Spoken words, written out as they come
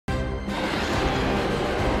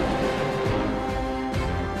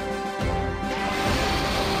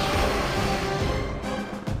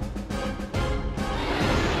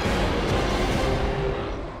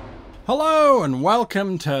Hello and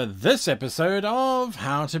welcome to this episode of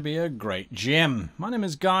How to Be a Great GM. My name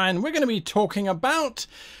is Guy and we're going to be talking about,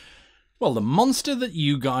 well, the monster that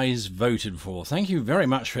you guys voted for. Thank you very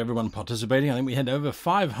much for everyone participating. I think we had over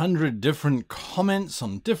 500 different comments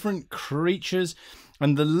on different creatures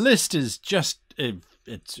and the list is just, it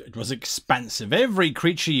was expansive. Every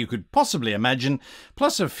creature you could possibly imagine,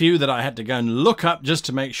 plus a few that I had to go and look up just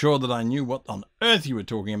to make sure that I knew what on earth you were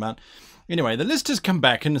talking about. Anyway, the list has come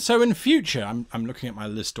back, and so in future, I'm looking at my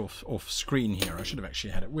list off screen here. I should have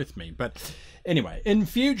actually had it with me. But anyway, in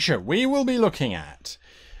future, we will be looking at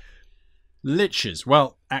liches.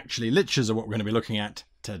 Well, actually, liches are what we're going to be looking at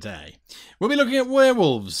today. We'll be looking at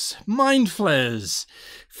werewolves, mind flayers,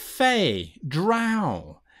 fae,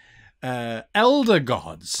 drow, elder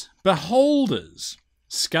gods, beholders,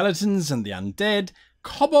 skeletons and the undead,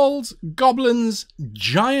 kobolds, goblins,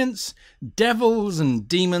 giants, devils and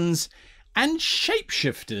demons, and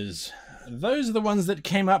shapeshifters. Those are the ones that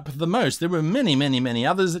came up the most. There were many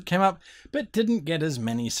others that came up, but didn't get as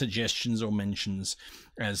many suggestions or mentions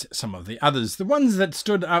as some of the others. The ones that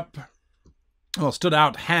stood out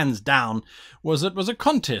hands down was it was a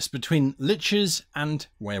contest between liches and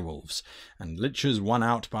werewolves, and liches won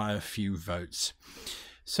out by a few votes.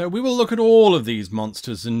 So we will look at all of these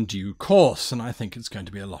monsters in due course, and I think it's going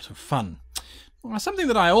to be a lot of fun. Well, something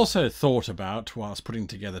that I also thought about whilst putting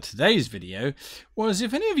together today's video was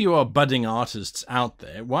if any of you are budding artists out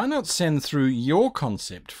there, why not send through your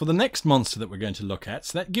concept for the next monster that we're going to look at?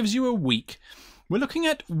 So that gives you a week. We're looking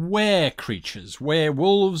at were creatures,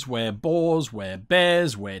 werewolves, were-boars,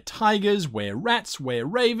 were-bears, were-tigers, were-rats,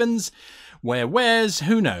 were-ravens, were-weres,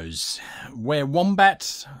 who knows,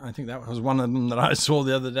 were-wombat. I think that was one of them that I saw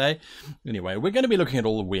the other day. Anyway, we're going to be looking at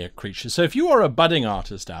all the were creatures. So if you are a budding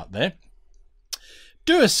artist out there,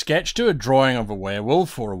 do a sketch, do a drawing of a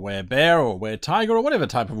werewolf or a were-bear or a were-tiger or whatever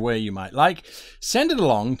type of were you might like. Send it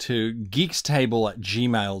along to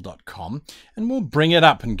geekstable@gmail.com and we'll bring it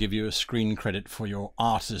up and give you a screen credit for your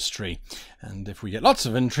artistry. And if we get lots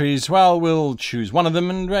of entries, well, we'll choose one of them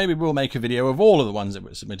and maybe we'll make a video of all of the ones that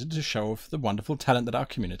were submitted to show off the wonderful talent that our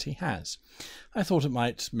community has. I thought it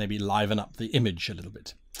might maybe liven up the image a little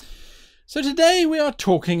bit. So today we are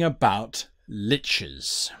talking about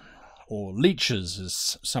liches, or leeches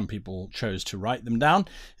as some people chose to write them down,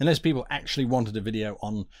 unless people actually wanted a video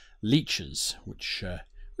on leeches, which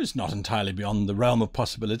was not entirely beyond the realm of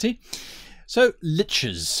possibility. So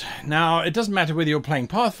liches. Now, it doesn't matter whether you're playing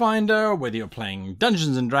Pathfinder, whether you're playing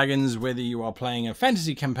Dungeons and Dragons, whether you are playing a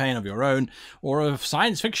fantasy campaign of your own, or a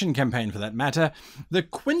science fiction campaign for that matter, the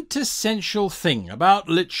quintessential thing about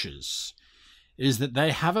liches is that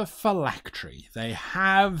they have a phylactery. They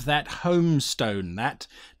have that homestone, that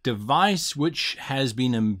device which has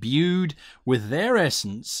been imbued with their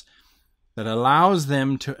essence that allows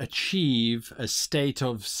them to achieve a state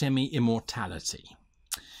of semi-immortality.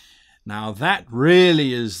 Now that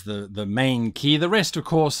really is the main key. The rest, of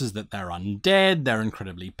course, is that they're undead, they're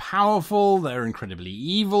incredibly powerful, they're incredibly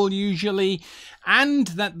evil usually, and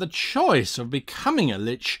that the choice of becoming a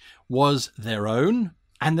lich was their own,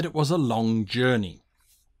 and that it was a long journey.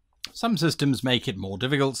 Some systems make it more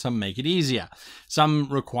difficult, some make it easier. Some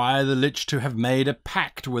require the lich to have made a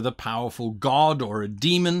pact with a powerful god or a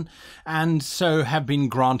demon, and so have been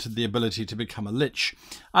granted the ability to become a lich.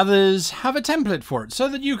 Others have a template for it, so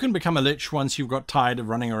that you can become a lich once you've got tired of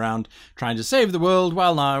running around trying to save the world.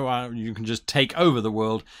 Well, now you can just take over the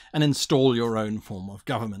world and install your own form of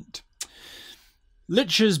government.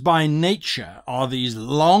 Liches by nature are these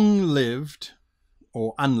long-lived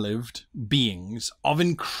or unlived beings of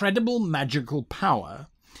incredible magical power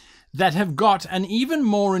that have got an even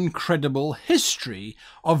more incredible history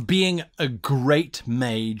of being a great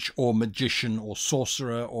mage or magician or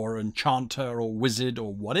sorcerer or enchanter or wizard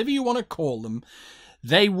or whatever you want to call them.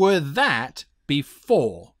 They were that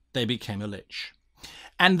before they became a lich.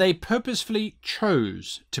 And they purposefully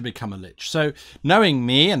chose to become a lich. So knowing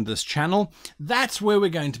me and this channel, that's where we're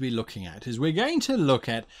going to be looking at, is we're going to look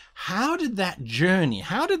at how did that journey,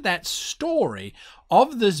 how did that story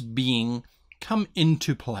of this being come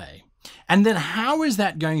into play? And then how is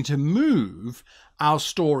that going to move our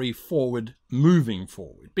story forward, moving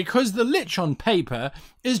forward? Because the lich on paper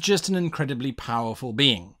is just an incredibly powerful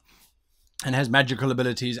being and has magical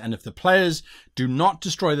abilities. And if the players do not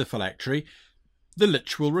destroy the phylactery, the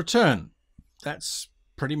lich will return. That's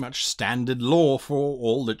pretty much standard law for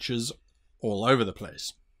all liches all over the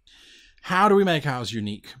place. How do we make ours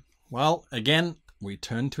unique? Well, again, we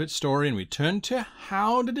turn to its story and we turn to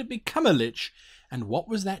how did it become a lich and what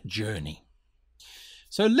was that journey?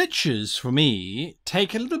 So liches, for me,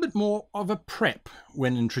 take a little bit more of a prep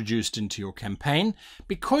when introduced into your campaign,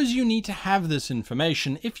 because you need to have this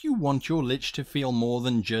information if you want your lich to feel more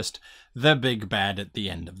than just the big bad at the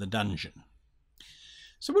end of the dungeon.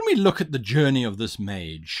 So when we look at the journey of this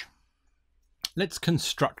mage, let's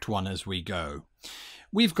construct one as we go.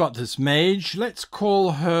 We've got this mage, let's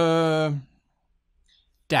call her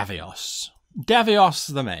Davios.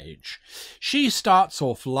 Davios the mage. She starts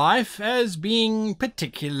off life as being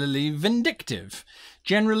particularly vindictive.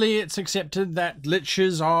 Generally, it's accepted that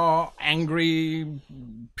liches are angry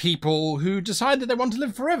people who decide that they want to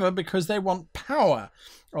live forever because they want power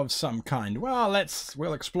of some kind. Well,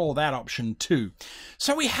 we'll explore that option too.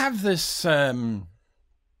 So we have this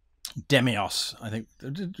Demios. I think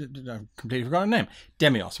I've completely forgotten her name.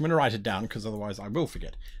 Demios. I'm going to write it down because otherwise I will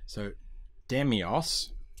forget. So Demios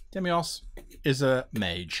is a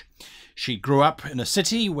mage. She grew up in a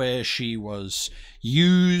city where she was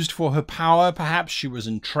used for her power. Perhaps she was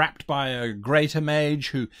entrapped by a greater mage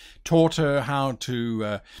who taught her how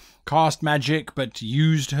to cast magic, but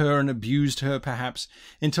used her and abused her perhaps,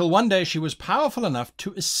 until one day she was powerful enough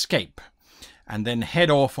to escape and then head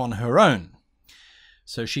off on her own.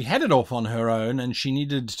 So she headed off on her own, and she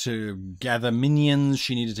needed to gather minions,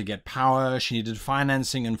 she needed to get power, she needed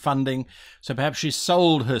financing and funding. So perhaps she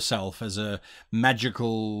sold herself as a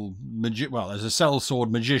magical, as a sellsword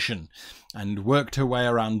magician, and worked her way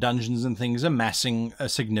around dungeons and things, amassing a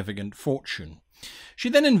significant fortune. She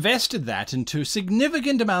then invested that into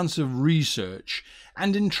significant amounts of research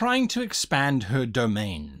and in trying to expand her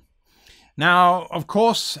domain. Now, of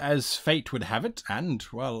course, as fate would have it, and,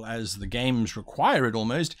 well, as the games require it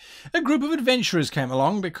almost, a group of adventurers came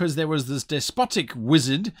along because there was this despotic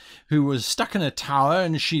wizard who was stuck in a tower,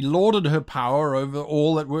 and she lorded her power over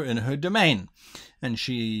all that were in her domain. And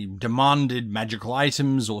she demanded magical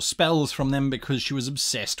items or spells from them because she was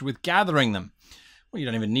obsessed with gathering them. Well, you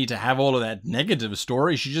don't even need to have all of that negative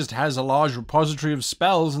story. She just has a large repository of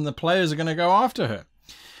spells, and the players are going to go after her.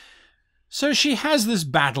 So she has this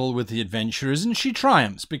battle with the adventurers, and she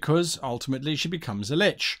triumphs because ultimately she becomes a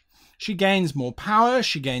lich. She gains more power,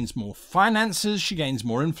 she gains more finances, she gains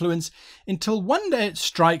more influence, until one day it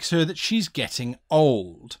strikes her that she's getting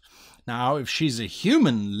old. Now, if she's a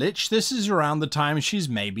human lich, this is around the time she's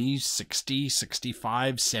maybe 60,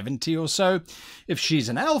 65, 70 or so. If she's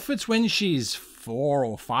an elf, it's when she's 400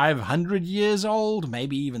 or 500 years old,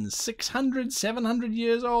 maybe even 600, 700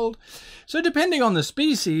 years old. So depending on the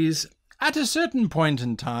species, at a certain point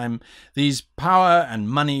in time, these power and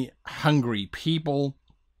money-hungry people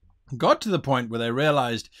got to the point where they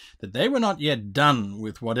realized that they were not yet done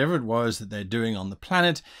with whatever it was that they're doing on the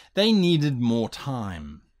planet. They needed more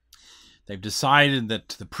time. They've decided that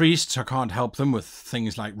the priests can't help them with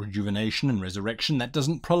things like rejuvenation and resurrection. That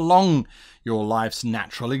doesn't prolong your life's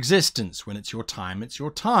natural existence. When it's your time, it's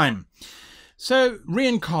your time. So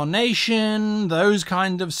reincarnation, those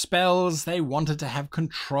kind of spells, they wanted to have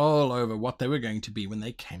control over what they were going to be when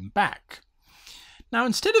they came back. Now,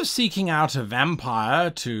 instead of seeking out a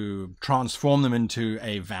vampire to transform them into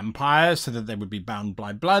a vampire so that they would be bound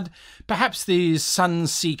by blood, perhaps these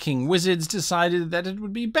sun-seeking wizards decided that it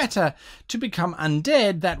would be better to become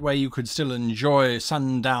undead. That way you could still enjoy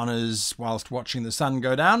sundowners whilst watching the sun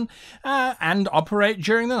go down, and operate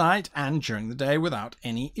during the night and during the day without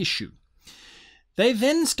any issue. They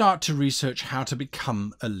then start to research how to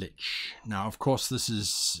become a lich. Now, of course, this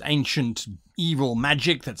is ancient evil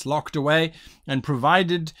magic that's locked away and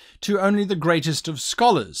provided to only the greatest of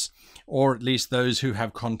scholars, or at least those who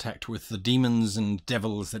have contact with the demons and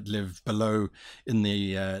devils that live below in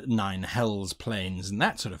the 9 hells planes and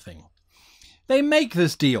that sort of thing. They make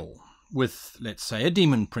this deal with, let's say, a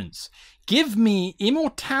demon prince. Give me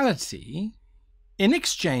immortality in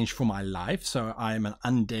exchange for my life, so I am an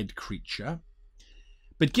undead creature.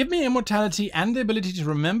 But give me immortality and the ability to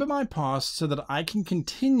remember my past so that I can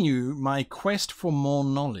continue my quest for more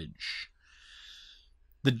knowledge.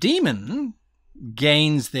 The demon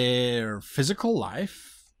gains their physical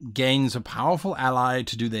life, gains a powerful ally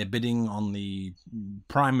to do their bidding on the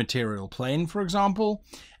prime material plane, for example,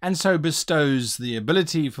 and so bestows the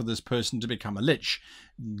ability for this person to become a lich,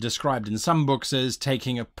 described in some books as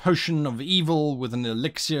taking a potion of evil with an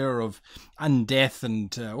elixir of undeath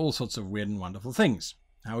and all sorts of weird and wonderful things.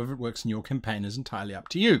 However it works in your campaign is entirely up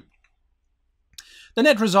to you. The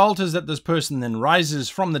net result is that this person then rises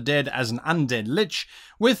from the dead as an undead lich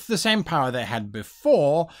with the same power they had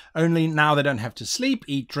before, only now they don't have to sleep,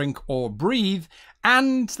 eat, drink, or breathe,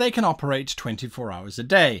 and they can operate 24 hours a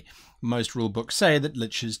day. Most rulebooks say that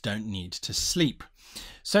liches don't need to sleep.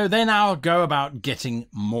 So they now go about getting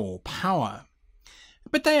more power.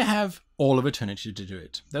 But they have all of eternity to do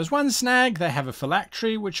it. There's one snag: they have a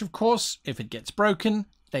phylactery, which of course, if it gets broken,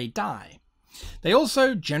 they die. They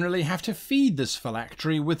also generally have to feed this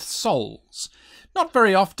phylactery with souls. Not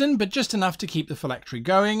very often, but just enough to keep the phylactery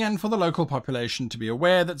going and for the local population to be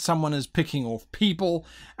aware that someone is picking off people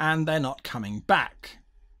and they're not coming back.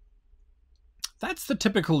 That's the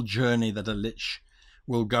typical journey that a Lich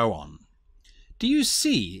will go on. Do you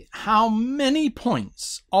see how many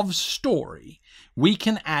points of story we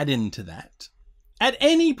can add into that? At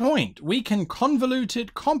any point, we can convolute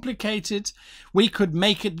it, complicate it. We could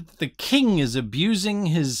make it that the king is abusing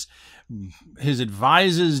his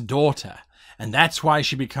advisor's daughter, and that's why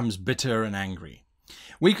she becomes bitter and angry.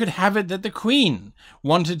 We could have it that the queen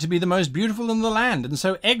wanted to be the most beautiful in the land, and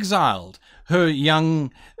so exiled her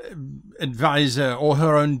young advisor or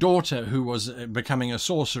her own daughter, who was becoming a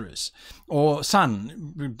sorceress, or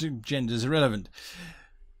son. Gender's irrelevant.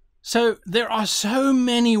 So there are so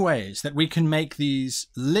many ways that we can make these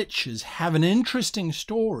liches have an interesting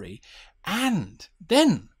story and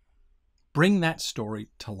then bring that story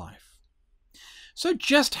to life. So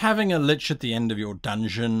just having a lich at the end of your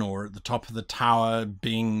dungeon or at the top of the tower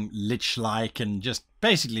being lich-like and just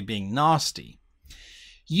basically being nasty,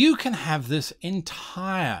 you can have this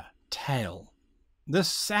entire tale, this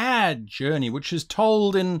sad journey which is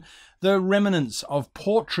told in the remnants of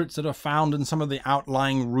portraits that are found in some of the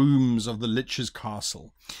outlying rooms of the Lich's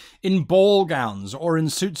castle, in ball gowns or in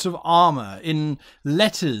suits of armour, in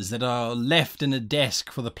letters that are left in a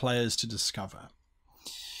desk for the players to discover.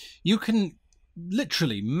 You can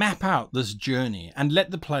literally map out this journey and let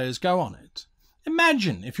the players go on it.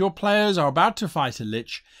 Imagine if your players are about to fight a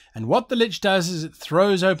Lich, and what the Lich does is it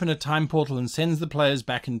throws open a time portal and sends the players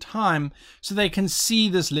back in time so they can see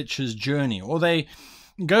this Lich's journey, or they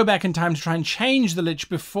go back in time to try and change the Lich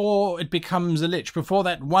before it becomes a Lich, before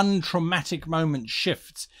that one traumatic moment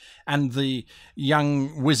shifts and the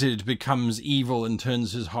young wizard becomes evil and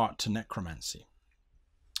turns his heart to necromancy.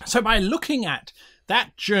 So by looking at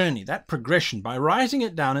that journey, that progression, by writing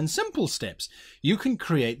it down in simple steps, you can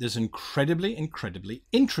create this incredibly, incredibly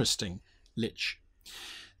interesting Lich.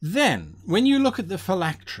 Then, when you look at the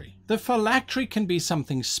phylactery can be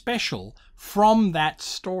something special from that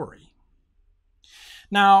story.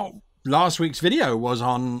 Now, last week's video was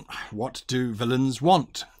on what do villains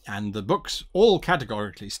want, and the books all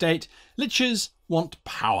categorically state liches want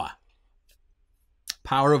power.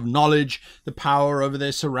 Power of knowledge, the power over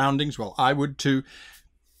their surroundings. Well, I would too.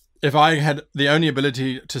 If I had the only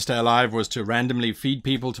ability to stay alive was to randomly feed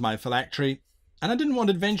people to my phylactery, and I didn't want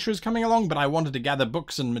adventurers coming along, but I wanted to gather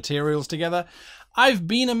books and materials together. I've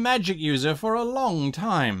been a magic user for a long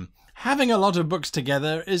time. Having a lot of books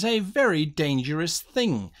together is a very dangerous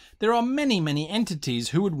thing. There are many, many entities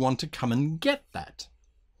who would want to come and get that.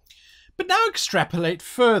 But now extrapolate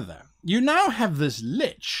further. You now have this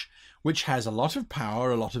Lich, which has a lot of power,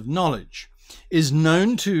 a lot of knowledge, is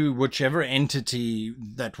known to whichever entity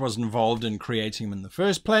that was involved in creating them in the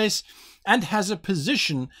first place, and has a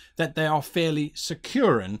position that they are fairly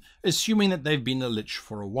secure in, assuming that they've been a Lich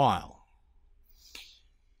for a while.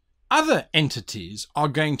 Other entities are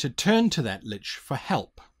going to turn to that Lich for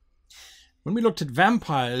help. When we looked at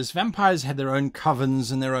vampires, vampires had their own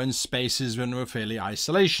covens and their own spaces when they were fairly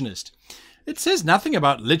isolationist. It says nothing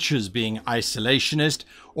about liches being isolationist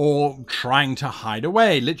or trying to hide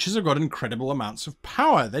away. Liches have got incredible amounts of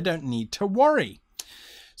power. They don't need to worry.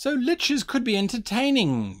 So liches could be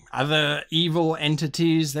entertaining other evil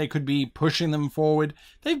entities. They could be pushing them forward.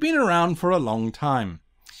 They've been around for a long time.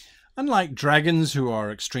 Unlike dragons, who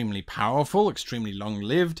are extremely powerful, extremely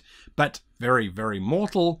long-lived, but very, very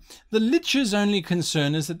mortal, the lich's only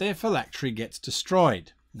concern is that their phylactery gets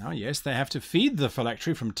destroyed. Now, yes, they have to feed the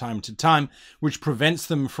phylactery from time to time, which prevents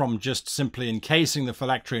them from just simply encasing the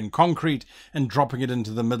phylactery in concrete and dropping it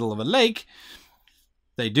into the middle of a lake.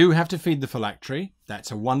 They do have to feed the phylactery.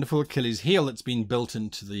 That's a wonderful Achilles heel that's been built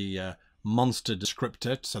into the monster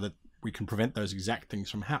descriptor so that we can prevent those exact things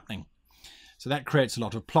from happening. So that creates a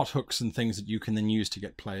lot of plot hooks and things that you can then use to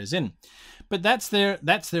get players in. But that's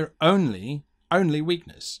their only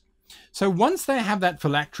weakness. So once they have that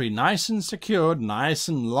phylactery nice and secured, nice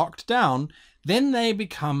and locked down, then they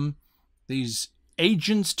become these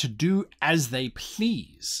agents to do as they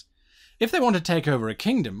please. If they want to take over a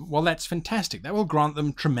kingdom, well, that's fantastic. That will grant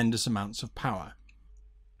them tremendous amounts of power.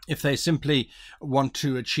 If they simply want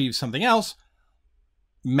to achieve something else,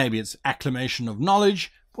 maybe it's acclamation of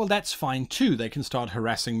knowledge, well, that's fine too. They can start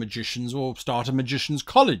harassing magicians or start a magician's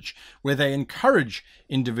college where they encourage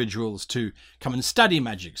individuals to come and study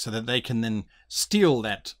magic so that they can then steal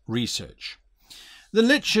that research. The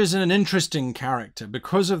Lich is an interesting character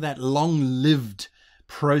because of that long-lived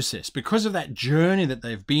process, because of that journey that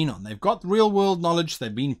they've been on. They've got real world knowledge,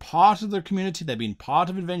 they've been part of the community, they've been part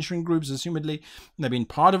of adventuring groups, assumedly, they've been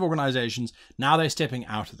part of organizations, now they're stepping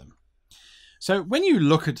out of them. So when you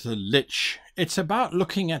look at the Lich, it's about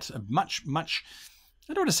looking at a much,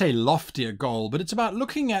 I don't want to say loftier goal, but it's about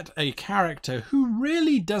looking at a character who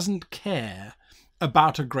really doesn't care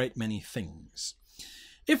about a great many things.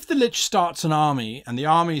 If the Lich starts an army and the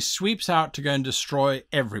army sweeps out to go and destroy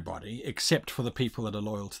everybody except for the people that are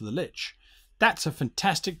loyal to the Lich, that's a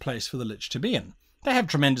fantastic place for the Lich to be in. They have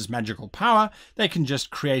tremendous magical power. They can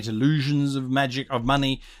just create illusions of magic, of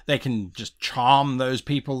money. They can just charm those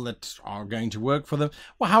people that are going to work for them,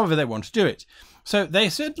 or however they want to do it. So they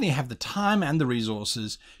certainly have the time and the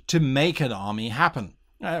resources to make an army happen.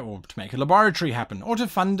 Or to make a laboratory happen, or to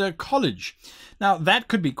fund a college. Now, that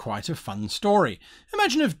could be quite a fun story.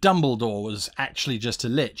 Imagine if Dumbledore was actually just a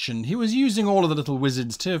Lich, and he was using all of the little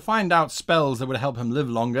wizards to find out spells that would help him live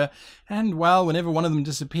longer, and, well, whenever one of them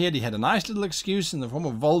disappeared, he had a nice little excuse in the form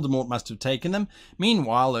of Voldemort must have taken them.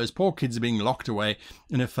 Meanwhile, those poor kids are being locked away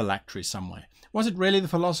in a phylactery somewhere. Was it really the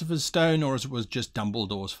Philosopher's Stone, or was it just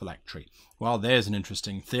Dumbledore's phylactery? Well, there's an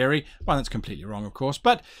interesting theory. One that's completely wrong, of course,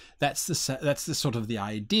 but that's the sort of the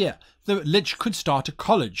idea. The Lich could start a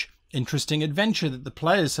college. Interesting adventure that the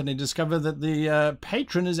players suddenly discover that the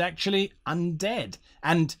patron is actually undead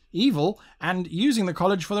and evil and using the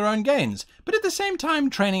college for their own gains, but at the same time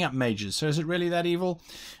training up mages. So is it really that evil?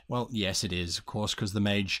 Well, yes, it is, of course, because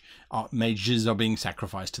the mages are being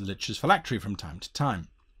sacrificed to the Lich's phylactery from time to time.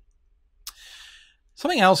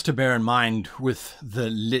 Something else to bear in mind with the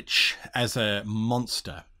Lich as a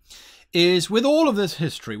monster is, with all of this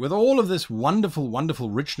history, with all of this wonderful, wonderful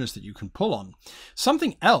richness that you can pull on,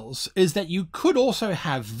 something else is that you could also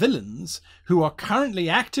have villains who are currently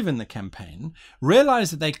active in the campaign realize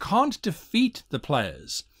that they can't defeat the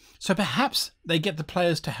players. So perhaps they get the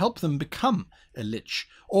players to help them become a Lich,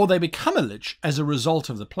 or they become a Lich as a result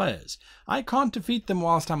of the players. I can't defeat them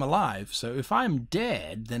whilst I'm alive, so if I'm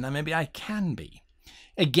dead, then maybe I can be.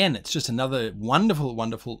 Again, it's just another wonderful,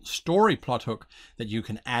 wonderful story plot hook that you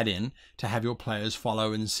can add in to have your players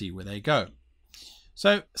follow and see where they go.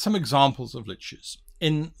 So, some examples of Liches.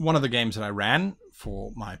 In one of the games that I ran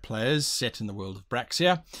for my players set in the world of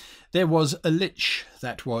Braxia, there was a Lich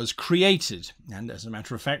that was created and, as a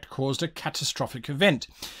matter of fact, caused a catastrophic event.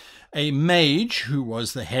 A mage, who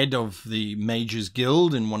was the head of the Mages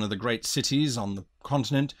Guild in one of the great cities on the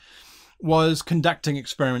continent, was conducting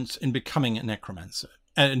experiments in becoming a necromancer.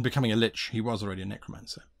 In becoming a Lich. He was already a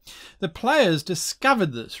necromancer. The players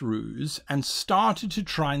discovered this ruse and started to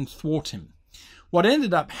try and thwart him. What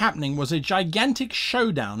ended up happening was a gigantic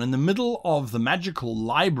showdown in the middle of the magical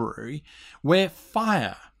library, where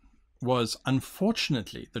fire was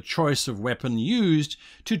unfortunately the choice of weapon used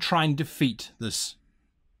to try and defeat this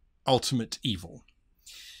ultimate evil.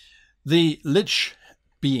 The Lich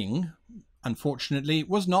being, unfortunately,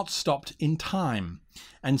 was not stopped in time,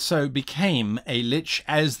 and so became a Lich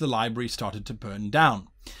as the library started to burn down.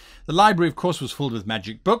 The library, of course, was filled with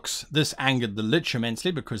magic books. This angered the Lich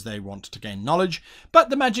immensely because they wanted to gain knowledge, but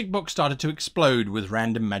the magic books started to explode with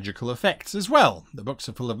random magical effects as well. The books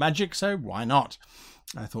are full of magic, so why not?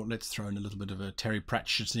 I thought, let's throw in a little bit of a Terry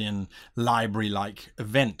Pratchettian library-like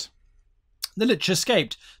event. The Lich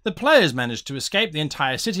escaped. The players managed to escape. The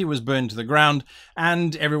entire city was burned to the ground,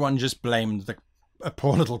 and everyone just blamed a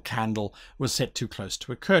poor little candle was set too close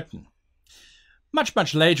to a curtain. Much,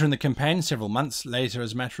 much later in the campaign, several months later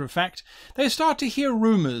as a matter of fact, they start to hear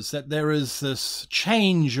rumours that there is this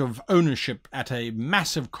change of ownership at a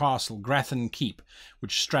massive castle, Grathan Keep,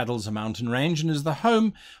 which straddles a mountain range and is the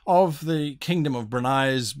home of the Kingdom of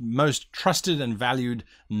Brunei's most trusted and valued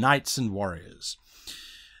knights and warriors.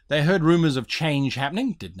 They heard rumours of change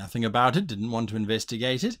happening, did nothing about it, didn't want to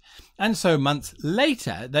investigate it, and so months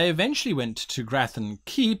later they eventually went to Grathan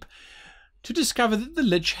Keep to discover that the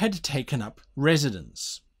Lich had taken up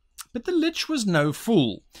residence. But the Lich was no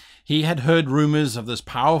fool. He had heard rumours of this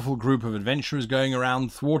powerful group of adventurers going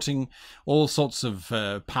around thwarting all sorts of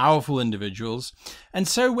powerful individuals, and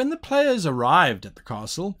so when the players arrived at the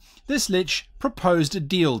castle, this Lich proposed a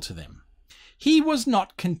deal to them. He was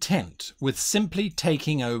not content with simply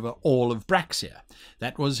taking over all of Braxia.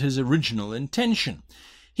 That was his original intention.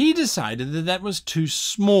 He decided that that was too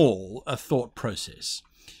small a thought process.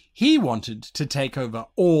 He wanted to take over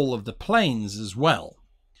all of the planes as well.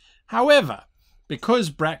 However,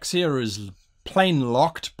 because Braxia is plane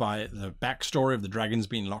locked by the backstory of the dragons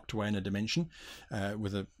being locked away in a dimension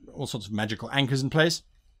with all sorts of magical anchors in place,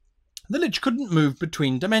 the Lich couldn't move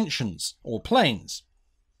between dimensions or planes.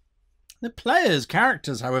 The players'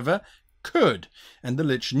 characters, however, could, and the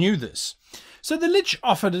Lich knew this. So the Lich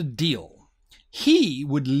offered a deal. He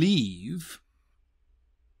would leave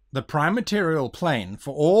the prime material plane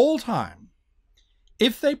for all time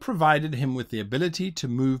if they provided him with the ability to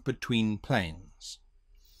move between planes.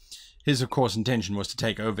 His, of course, intention was to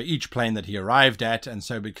take over each plane that he arrived at and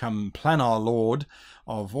so become planar lord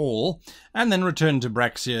of all, and then return to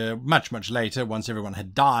Braxia much, much later once everyone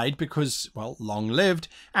had died because, well, long lived,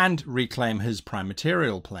 and reclaim his prime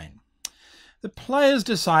material plane. The players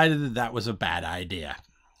decided that that was a bad idea,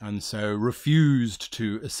 and so refused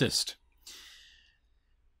to assist.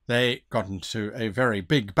 They got into a very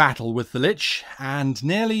big battle with the Lich and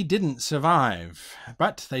nearly didn't survive.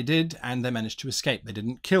 But they did, and they managed to escape. They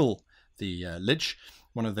didn't kill the Lich.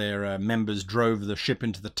 One of their members drove the ship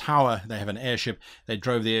into the tower. They have an airship. They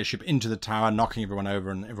drove the airship into the tower, knocking everyone over,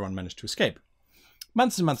 and everyone managed to escape.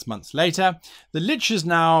 Months and months later, the Lich is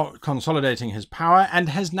now consolidating his power and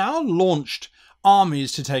has now launched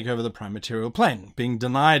armies to take over the prime material plane. Being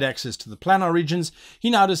denied access to the planar regions, he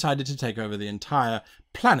now decided to take over the entire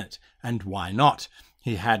planet. And why not?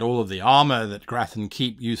 He had all of the armor that Grathan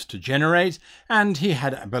Keep used to generate, and he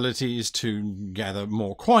had abilities to gather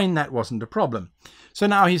more coin. That wasn't a problem. So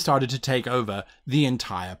now he started to take over the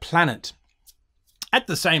entire planet. At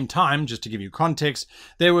the same time, just to give you context,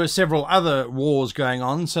 there were several other wars going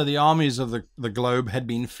on, so the armies of the globe had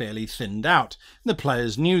been fairly thinned out. The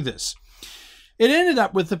players knew this. It ended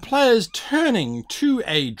up with the players turning to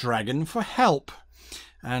a dragon for help.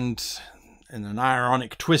 And in an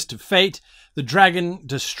ironic twist of fate, the dragon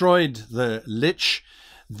destroyed the Lich,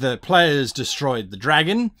 the players destroyed the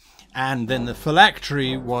dragon, and then the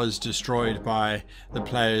phylactery was destroyed by the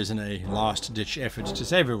players in a last-ditch effort to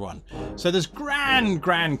save everyone. So this grand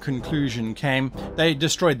conclusion came. They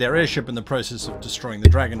destroyed their airship in the process of destroying the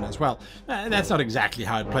dragon as well. That's not exactly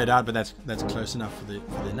how it played out, but that's close enough for the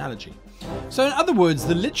analogy. So in other words,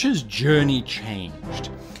 the Lich's journey changed.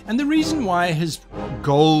 And the reason why his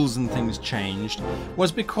goals and things changed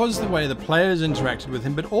was because the way the players interacted with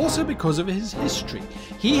him, but also because of his history.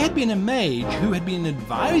 He had been a mage who had been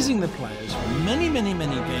advising the players for many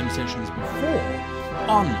game sessions before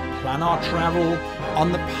on planar travel,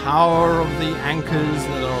 on the power of the anchors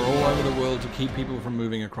that are all over the world to keep people from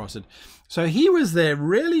moving across it. So he was there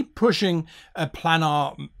really pushing a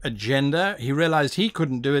planar agenda. He realized he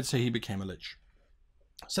couldn't do it, so he became a Lich.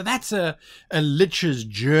 So that's a Lich's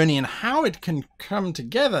journey and how it can come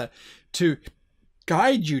together to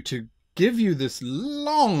guide you, to give you this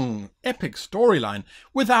long, epic storyline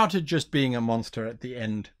without it just being a monster at the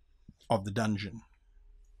end of the dungeon.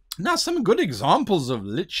 Now, some good examples of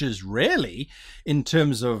Liches, really, in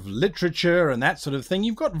terms of literature and that sort of thing.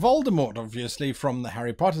 You've got Voldemort, obviously, from the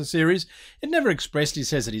Harry Potter series. It never expressly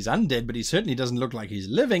says that he's undead, but he certainly doesn't look like he's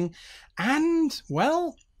living. And,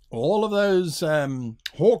 well, all of those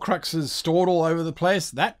Horcruxes stored all over the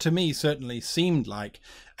place, that to me certainly seemed like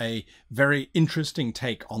a very interesting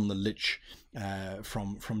take on the Lich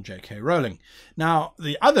from J.K. Rowling. Now,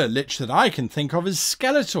 the other Lich that I can think of is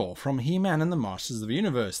Skeletor from He-Man and the Masters of the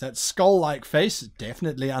Universe. That skull-like face,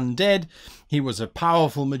 definitely undead. He was a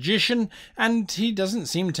powerful magician, and he doesn't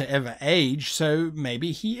seem to ever age, so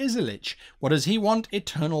maybe he is a Lich. What does he want?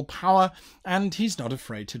 Eternal power, and he's not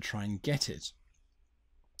afraid to try and get it.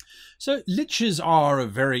 So Liches are a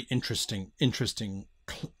very interesting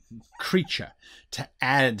creature to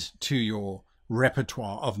add to your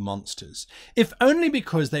repertoire of monsters, if only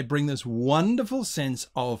because they bring this wonderful sense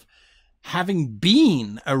of having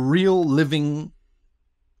been a real living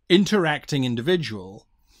interacting individual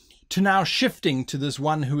to now shifting to this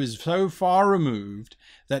one who is so far removed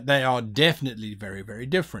that they are definitely very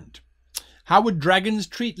different. How would dragons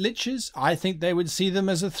treat Liches? I think they would see them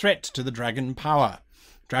as a threat to the dragon power.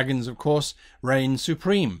 Dragons, of course, reign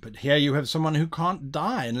supreme, but here you have someone who can't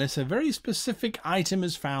die unless a very specific item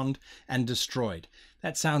is found and destroyed.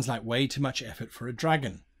 That sounds like way too much effort for a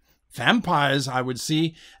dragon. Vampires, I would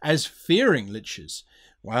see as fearing Liches.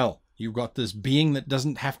 Well, you've got this being that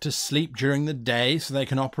doesn't have to sleep during the day, so they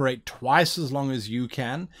can operate twice as long as you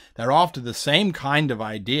can. They're after the same kind of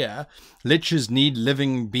idea. Liches need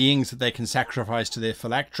living beings that they can sacrifice to their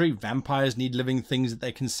phylactery. Vampires need living things that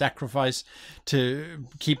they can sacrifice to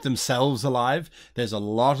keep themselves alive. There's a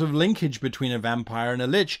lot of linkage between a vampire and a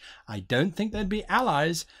Lich. I don't think they'd be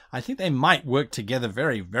allies. I think they might work together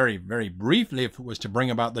very briefly if it was to bring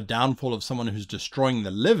about the downfall of someone who's destroying the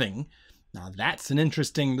living. Now that's an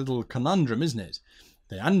interesting little conundrum, isn't it?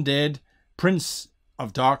 The undead, Prince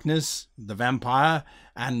of Darkness, the vampire,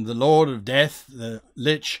 and the Lord of Death, the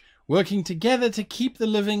Lich, working together to keep the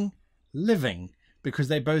living living, because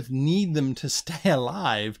they both need them to stay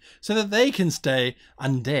alive so that they can stay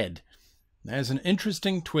undead. There's an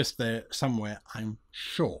interesting twist there somewhere, I'm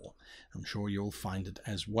sure. I'm sure you'll find it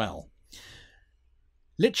as well.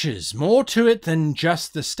 Liches, more to it than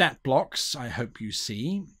just the stat blocks, I hope you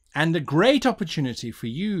see, and a great opportunity for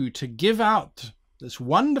you to give out this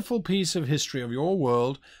wonderful piece of history of your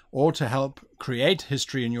world, or to help create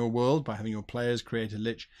history in your world by having your players create a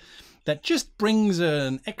Lich that just brings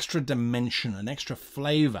an extra dimension, an extra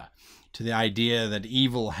flavor to the idea that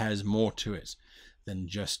evil has more to it than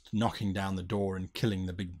just knocking down the door and killing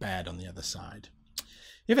the big bad on the other side.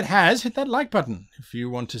 If it has, hit that like button. If you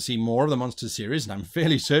want to see more of the Monster series, and I'm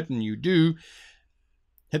fairly certain you do,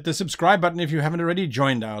 hit the subscribe button if you haven't already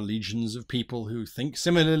joined our legions of people who think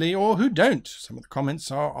similarly or who don't. Some of the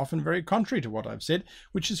comments are often very contrary to what I've said,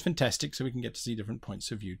 which is fantastic, so we can get to see different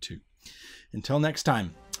points of view too. Until next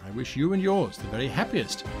time, I wish you and yours the very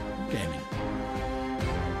happiest gaming.